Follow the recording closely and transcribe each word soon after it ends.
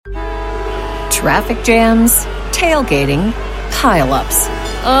Traffic jams, tailgating, pile-ups.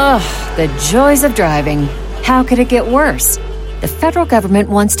 Ugh, the joys of driving. How could it get worse? The federal government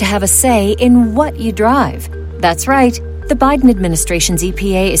wants to have a say in what you drive. That's right. The Biden administration's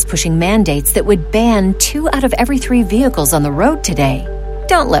EPA is pushing mandates that would ban 2 out of every 3 vehicles on the road today.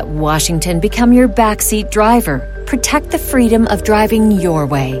 Don't let Washington become your backseat driver. Protect the freedom of driving your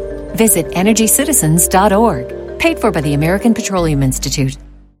way. Visit EnergyCitizens.org. Paid for by the American Petroleum Institute.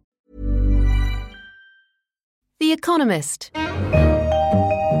 The Economist.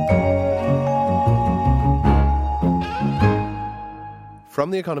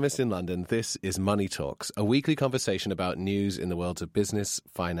 From The Economist in London, this is Money Talks, a weekly conversation about news in the worlds of business,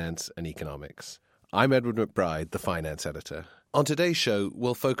 finance, and economics. I'm Edward McBride, the finance editor. On today's show,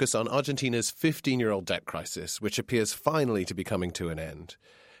 we'll focus on Argentina's 15-year-old debt crisis, which appears finally to be coming to an end.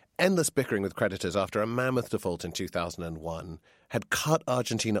 Endless bickering with creditors after a mammoth default in 2001 had cut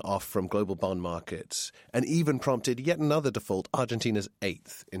Argentina off from global bond markets and even prompted yet another default, Argentina's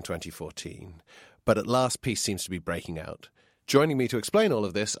 8th in 2014. But at last, peace seems to be breaking out. Joining me to explain all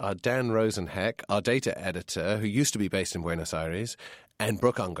of this are Dan Rosenheck, our data editor, who used to be based in Buenos Aires, and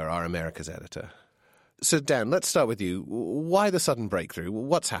Brooke Unger, our Americas editor. So, Dan, let's start with you. Why the sudden breakthrough?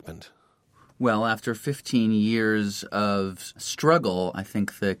 What's happened? Well, after 15 years of struggle, I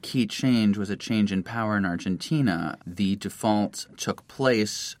think the key change was a change in power in Argentina. The default took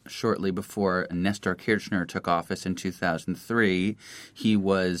place shortly before Nestor Kirchner took office in 2003. He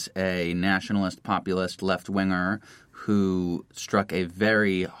was a nationalist, populist, left-winger who struck a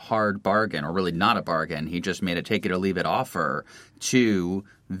very hard bargain, or really not a bargain. He just made a take-it-or-leave-it offer to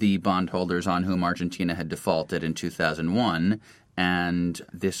the bondholders on whom Argentina had defaulted in 2001. And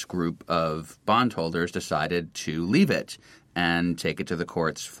this group of bondholders decided to leave it and take it to the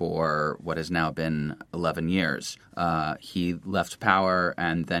courts for what has now been 11 years. He left power,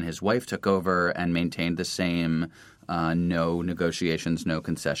 and then his wife took over and maintained the same no negotiations, no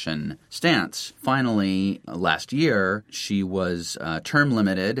concession stance. Finally, last year, she was term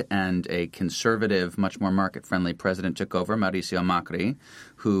limited, and a conservative, much more market-friendly president took over, Mauricio Macri,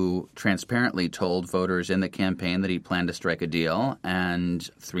 who transparently told voters in the campaign that he planned to strike a deal. And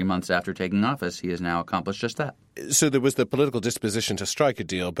 3 months after taking office, he has now accomplished just that. So there was the political disposition to strike a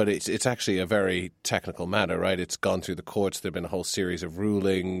deal, but it's actually a very technical matter, right? It's gone through the courts. There have been a whole series of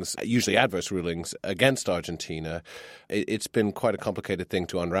rulings, usually adverse rulings, against Argentina. It's been quite a complicated thing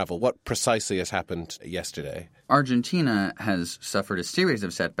to unravel. What precisely has happened yesterday? Argentina has suffered a series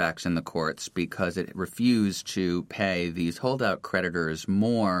of setbacks in the courts because it refused to pay these holdout creditors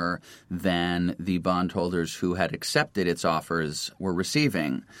more than the bondholders who had accepted its offers were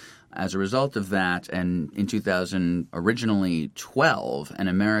receiving. As a result of that, and in 2012, an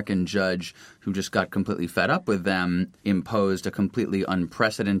American judge who just got completely fed up with them imposed a completely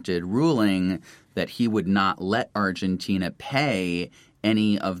unprecedented ruling that he would not let Argentina pay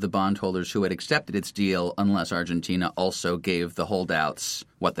any of the bondholders who had accepted its deal unless Argentina also gave the holdouts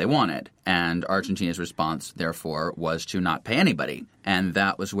what they wanted. And Argentina's response, therefore, was to not pay anybody. And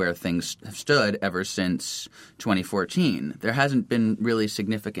that was where things have stood ever since 2014. There hasn't been really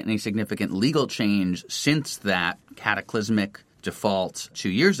any significant legal change since that cataclysmic default 2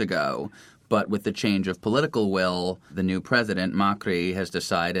 years ago. But with the change of political will, the new president, Macri, has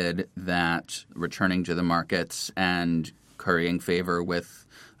decided that returning to the markets and currying favor with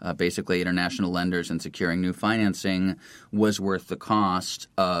basically international lenders and securing new financing was worth the cost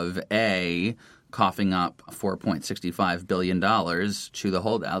of A, coughing up $4.65 billion to the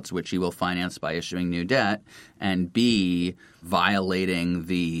holdouts, which he will finance by issuing new debt, and B, violating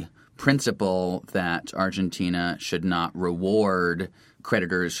the principle that Argentina should not reward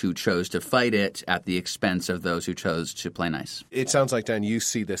creditors who chose to fight it at the expense of those who chose to play nice. It sounds like, Dan, you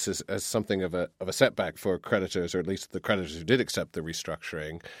see this as something of a setback for creditors, or at least the creditors who did accept the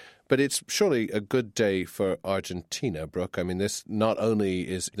restructuring. But it's surely a good day for Argentina, Brooke. I mean, this not only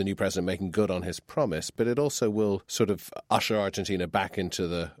is the new president making good on his promise, but it also will sort of usher Argentina back into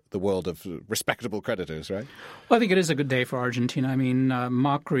the world of respectable creditors, right? Well, I think it is a good day for Argentina. I mean,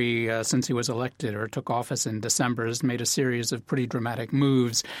 Macri, since he was elected or took office in December, has made a series of pretty dramatic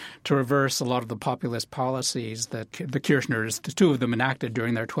moves to reverse a lot of the populist policies that the Kirchners, the two of them, enacted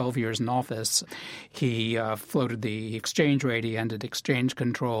during their 12 years in office. He floated the exchange rate. He ended exchange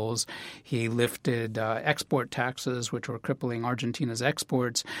controls. He lifted export taxes, which were crippling Argentina's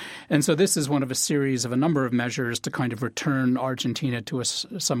exports. And so this is one of a series of a number of measures to kind of return Argentina to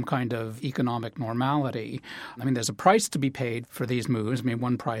some some kind of economic normality. I mean, there's a price to be paid for these moves. I mean,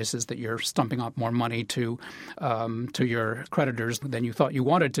 one price is that you're stumping up more money to your creditors than you thought you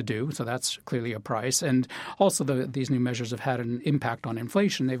wanted to do. So that's clearly a price. And also these new measures have had an impact on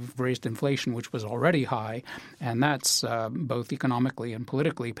inflation. They've raised inflation, which was already high, and that's both economically and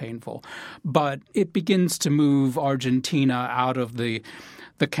politically painful. But it begins to move Argentina out of the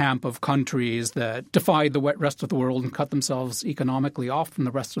camp of countries that defied the rest of the world and cut themselves economically off from the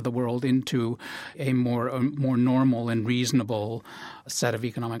rest of the world into a more normal and reasonable set of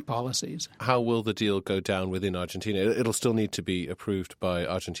economic policies. How will the deal go down within Argentina? It'll still need to be approved by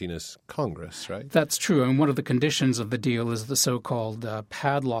Argentina's Congress, right? That's true. And one of the conditions of the deal is the so-called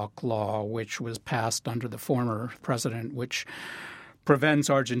padlock law, which was passed under the former president, which prevents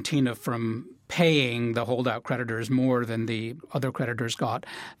Argentina from paying the holdout creditors more than the other creditors got.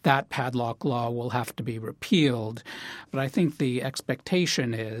 That padlock law will have to be repealed. But I think the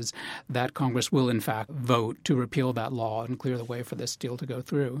expectation is that Congress will, in fact, vote to repeal that law and clear the way for this deal to go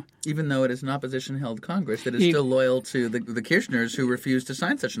through. Even though it is an opposition-held Congress that is still loyal to the Kirchners who refused to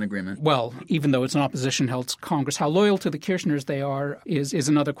sign such an agreement. Well, even though it's an opposition-held Congress, how loyal to the Kirchners they are is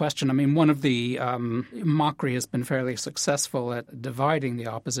another question. I mean, one of the Macri has been fairly successful at dividing the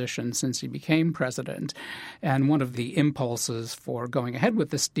opposition since he became president. And one of the impulses for going ahead with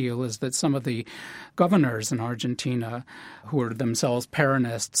this deal is that some of the governors in Argentina who are themselves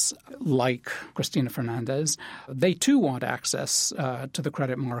Peronists, like Cristina Fernandez, they too want access to the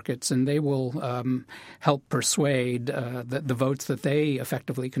credit markets, and they will help persuade the votes that they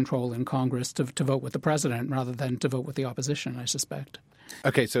effectively control in Congress to vote with the president rather than to vote with the opposition, I suspect.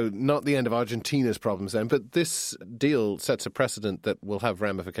 Okay, so not the end of Argentina's problems then, but this deal sets a precedent that will have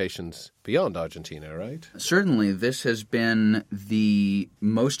ramifications beyond Argentina, right? Certainly, this has been the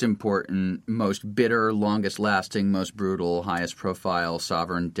most important, most bitter, longest-lasting, most brutal, highest-profile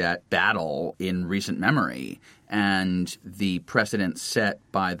sovereign debt battle in recent memory. And the precedent set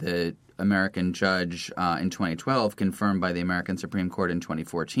by the American judge in 2012, confirmed by the American Supreme Court in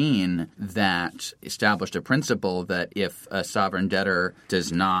 2014, that established a principle that if a sovereign debtor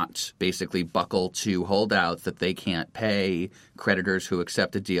does not basically buckle to holdouts that they can't pay creditors who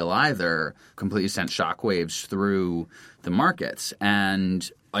accept a deal either, completely sent shockwaves through the markets. And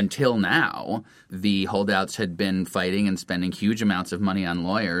until now, the holdouts had been fighting and spending huge amounts of money on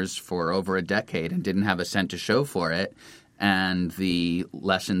lawyers for over a decade and didn't have a cent to show for it. And the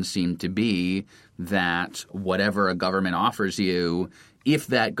lesson seemed to be that whatever a government offers you, if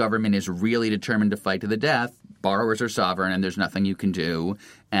that government is really determined to fight to the death, borrowers are sovereign and there's nothing you can do,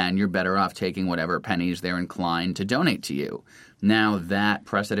 and you're better off taking whatever pennies they're inclined to donate to you. Now that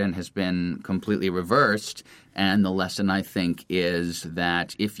precedent has been completely reversed, and the lesson, I think, is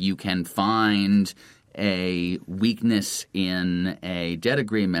that if you can find a weakness in a debt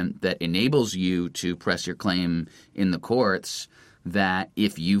agreement that enables you to press your claim in the courts, that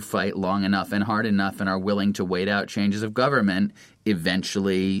if you fight long enough and hard enough and are willing to wait out changes of government,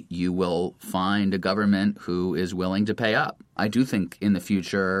 eventually you will find a government who is willing to pay up. I do think in the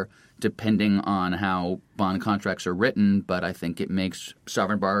future, depending on how bond contracts are written, but I think it makes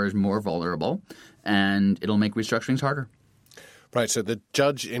sovereign borrowers more vulnerable, and it'll make restructurings harder. Right. So the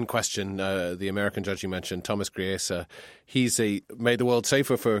judge in question, the American judge you mentioned, Thomas Griesa, he's made the world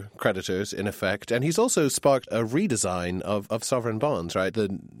safer for creditors, in effect, and he's also sparked a redesign of sovereign bonds, right?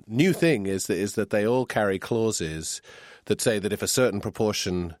 The new thing is that they all carry clauses that say that if a certain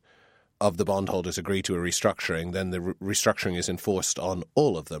proportion of the bondholders agree to a restructuring, then the restructuring is enforced on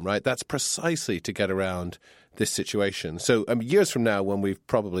all of them, right? That's precisely to get around this situation. So years from now, when we've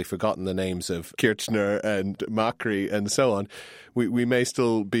probably forgotten the names of Kirchner and Macri and so on, we may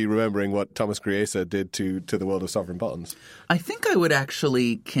still be remembering what Thomas Griesa did to the world of sovereign bonds. I think I would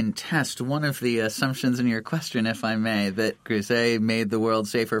actually contest one of the assumptions in your question, if I may, that Griesa made the world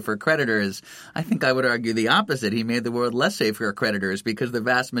safer for creditors. I think I would argue the opposite. He made the world less safe for creditors because the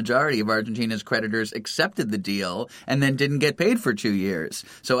vast majority of Argentina's creditors accepted the deal and then didn't get paid for 2 years.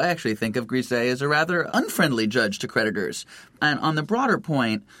 So I actually think of Griesa as a rather unfriendly judge to creditors. And on the broader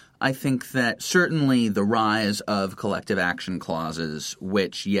point, I think that certainly the rise of collective action clauses,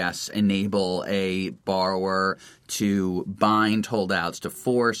 which, yes, enable a borrower to bind holdouts, to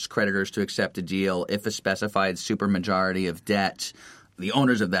force creditors to accept a deal if a specified supermajority of debt, the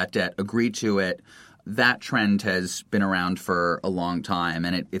owners of that debt, agree to it, that trend has been around for a long time,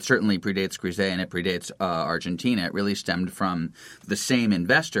 and it certainly predates Griesa and it predates Argentina. It really stemmed from the same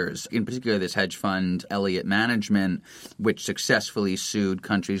investors, in particular this hedge fund, Elliott Management, which successfully sued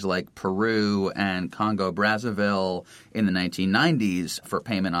countries like Peru and Congo-Brazzaville in the 1990s for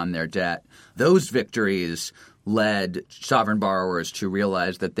payment on their debt. Those victories led sovereign borrowers to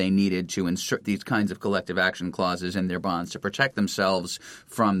realize that they needed to insert these kinds of collective action clauses in their bonds to protect themselves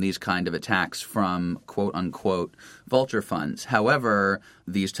from these kind of attacks from quote-unquote vulture funds. However,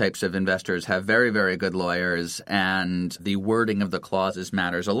 these types of investors have very, very good lawyers, and the wording of the clauses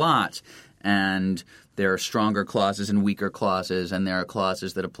matters a lot. And there are stronger clauses and weaker clauses, and there are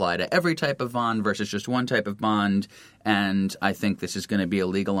clauses that apply to every type of bond versus just one type of bond. And I think this is going to be a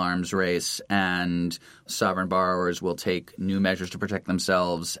legal arms race, and sovereign borrowers will take new measures to protect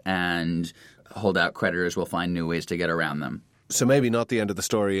themselves, and holdout creditors will find new ways to get around them. So maybe not the end of the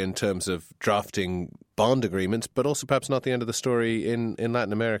story in terms of drafting bond agreements, but also perhaps not the end of the story in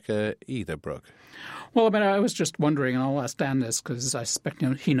Latin America either, Brooke. Well, I mean, I was just wondering, and I'll ask Dan this because I suspect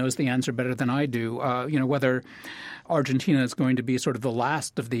he knows the answer better than I do, whether Argentina is going to be sort of the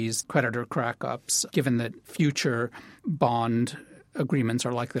last of these creditor crack-ups, given that future bond agreements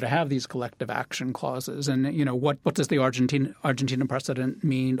are likely to have these collective action clauses. And, what does the Argentina precedent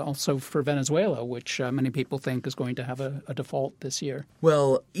mean also for Venezuela, which many people think is going to have a default this year?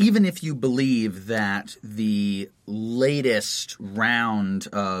 Well, even if you believe that the latest round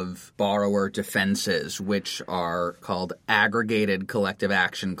of borrower defenses, which are called aggregated collective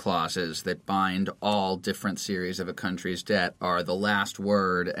action clauses that bind all different series of a country's debt, are the last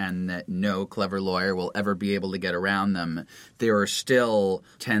word and that no clever lawyer will ever be able to get around them, there are still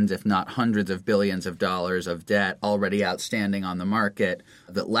tens, if not hundreds of billions of dollars of debt already outstanding on the market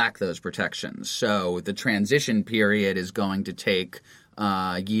that lack those protections. So the transition period is going to take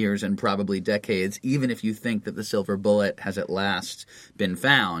years and probably decades, even if you think that the silver bullet has at last been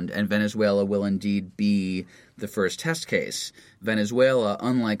found. And Venezuela will indeed be the first test case. Venezuela,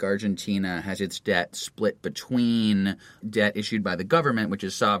 unlike Argentina, has its debt split between debt issued by the government, which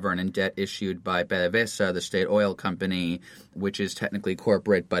is sovereign, and debt issued by PDVSA, the state oil company, which is technically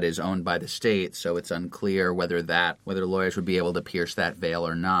corporate but is owned by the state. So it's unclear whether lawyers would be able to pierce that veil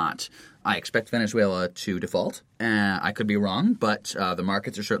or not. I expect Venezuela to default. I could be wrong, but the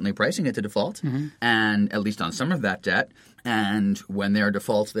markets are certainly pricing it to default, and at least on some of that debt. And when there are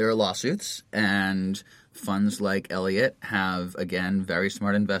defaults, there are lawsuits. And funds like Elliott have, again, very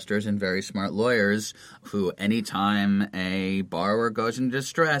smart investors and very smart lawyers who, anytime a borrower goes into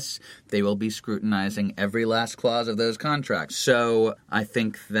distress, they will be scrutinizing every last clause of those contracts. So I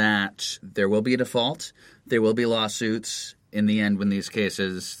think that there will be a default. There will be lawsuits. In the end, when these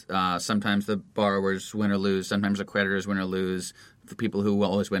cases, sometimes the borrowers win or lose, sometimes the creditors win or lose. The people who will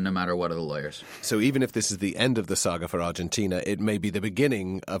always win no matter what are the lawyers. So even if this is the end of the saga for Argentina, it may be the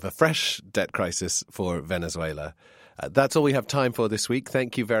beginning of a fresh debt crisis for Venezuela. That's all we have time for this week.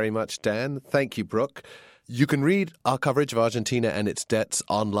 Thank you very much, Dan. Thank you, Brooke. You can read our coverage of Argentina and its debts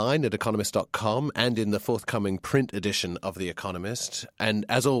online at economist.com and in the forthcoming print edition of The Economist. And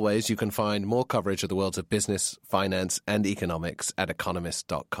as always, you can find more coverage of the worlds of business, finance and economics at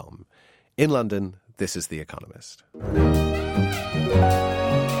economist.com. In London, this is The Economist.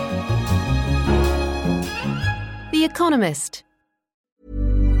 The Economist.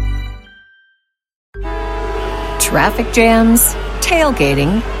 Traffic jams,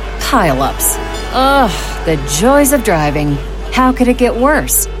 tailgating, pile-ups. Ugh, the joys of driving. How could it get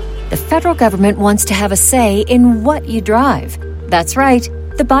worse? The federal government wants to have a say in what you drive. That's right.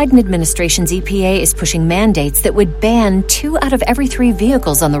 The Biden administration's EPA is pushing mandates that would ban 2 out of every 3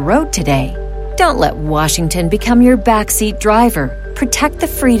 vehicles on the road today. Don't let Washington become your backseat driver. Protect the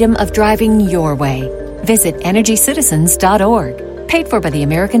freedom of driving your way. Visit EnergyCitizens.org. Paid for by the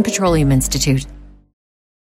American Petroleum Institute.